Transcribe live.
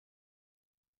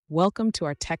Welcome to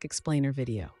our Tech Explainer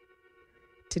video.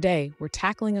 Today, we're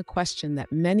tackling a question that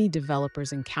many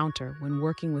developers encounter when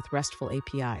working with RESTful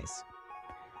APIs.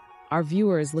 Our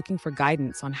viewer is looking for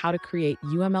guidance on how to create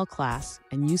UML class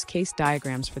and use case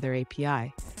diagrams for their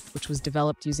API, which was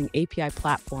developed using API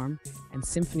Platform and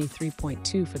Symfony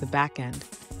 3.2 for the backend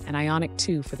and Ionic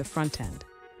 2 for the front end.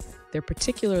 They're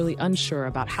particularly unsure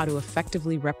about how to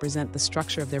effectively represent the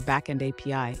structure of their backend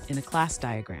API in a class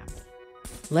diagram.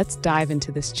 Let's dive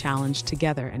into this challenge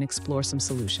together and explore some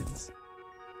solutions.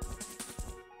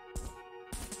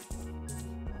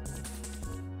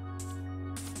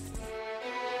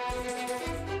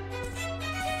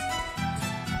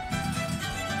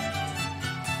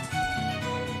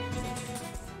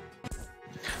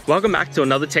 Welcome back to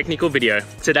another technical video.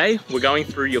 Today, we're going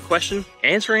through your question,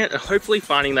 answering it, and hopefully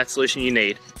finding that solution you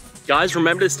need. Guys,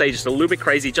 remember to stay just a little bit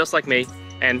crazy, just like me,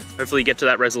 and hopefully get to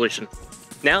that resolution.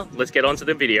 Now, let's get on to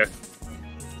the video.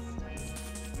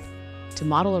 To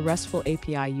model a RESTful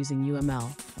API using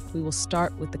UML, we will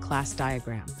start with the class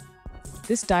diagram.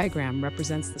 This diagram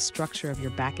represents the structure of your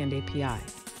backend API.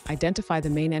 Identify the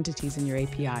main entities in your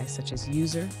API, such as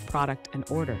user, product, and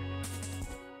order.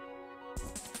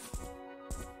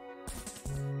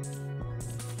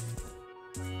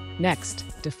 Next,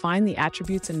 define the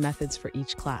attributes and methods for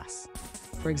each class.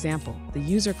 For example, the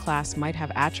user class might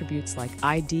have attributes like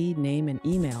ID, name, and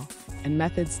email, and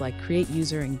methods like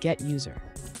createUser and getUser.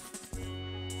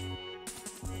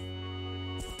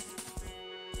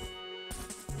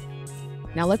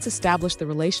 Now let's establish the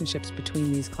relationships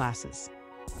between these classes.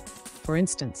 For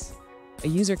instance, a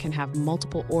user can have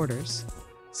multiple orders,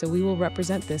 so we will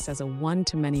represent this as a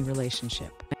one-to-many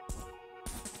relationship.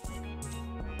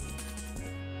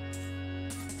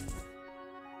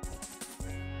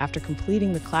 After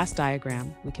completing the class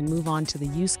diagram, we can move on to the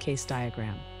use case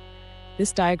diagram.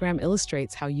 This diagram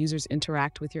illustrates how users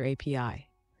interact with your API.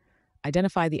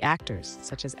 Identify the actors,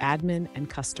 such as admin and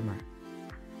customer.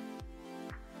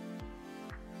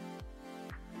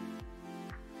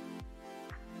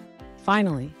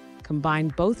 Finally, combine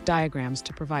both diagrams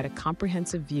to provide a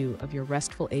comprehensive view of your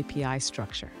RESTful API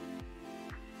structure.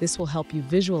 This will help you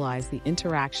visualize the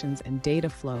interactions and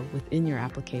data flow within your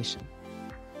application.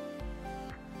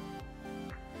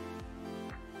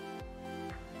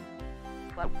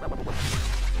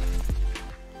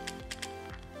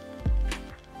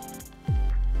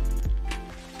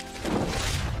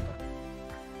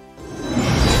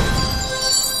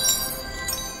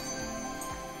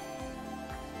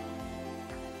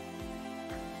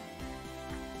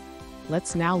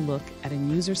 Let's now look at a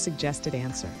user-suggested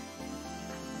answer.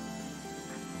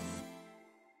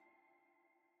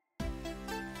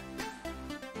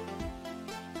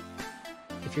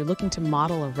 If you're looking to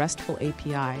model a RESTful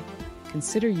API,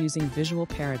 consider using Visual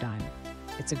Paradigm.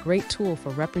 It's a great tool for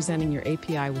representing your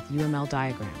API with UML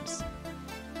diagrams.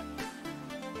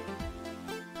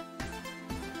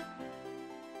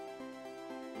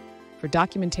 For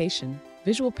documentation,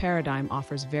 Visual Paradigm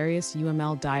offers various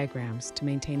UML diagrams to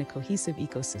maintain a cohesive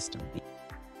ecosystem.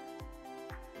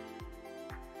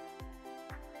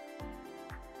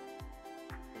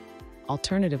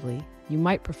 Alternatively, you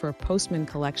might prefer Postman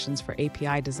collections for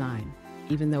API design,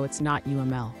 even though it's not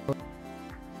UML.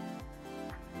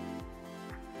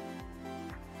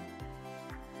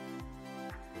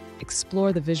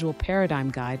 Explore the Visual Paradigm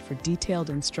Guide for detailed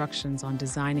instructions on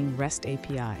designing REST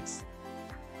APIs.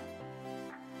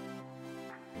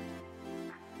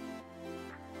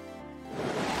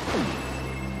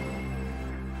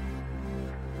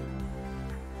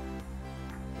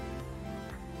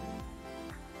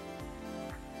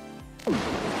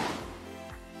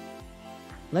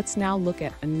 Let's now look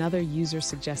at another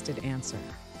user-suggested answer.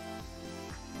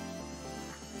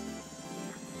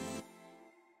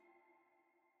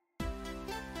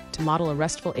 To model a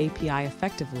RESTful API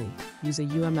effectively, use a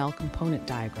UML component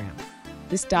diagram.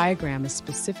 This diagram is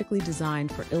specifically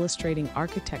designed for illustrating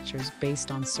architectures based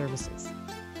on services.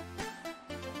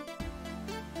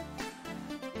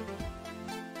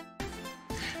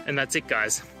 And that's it,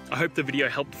 guys. I hope the video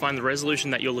helped find the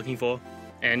resolution that you're looking for,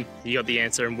 and you got the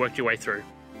answer and worked your way through.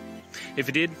 If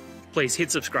it did, please hit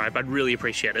subscribe. I'd really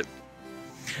appreciate it.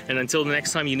 And until the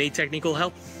next time you need technical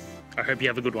help, I hope you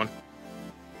have a good one.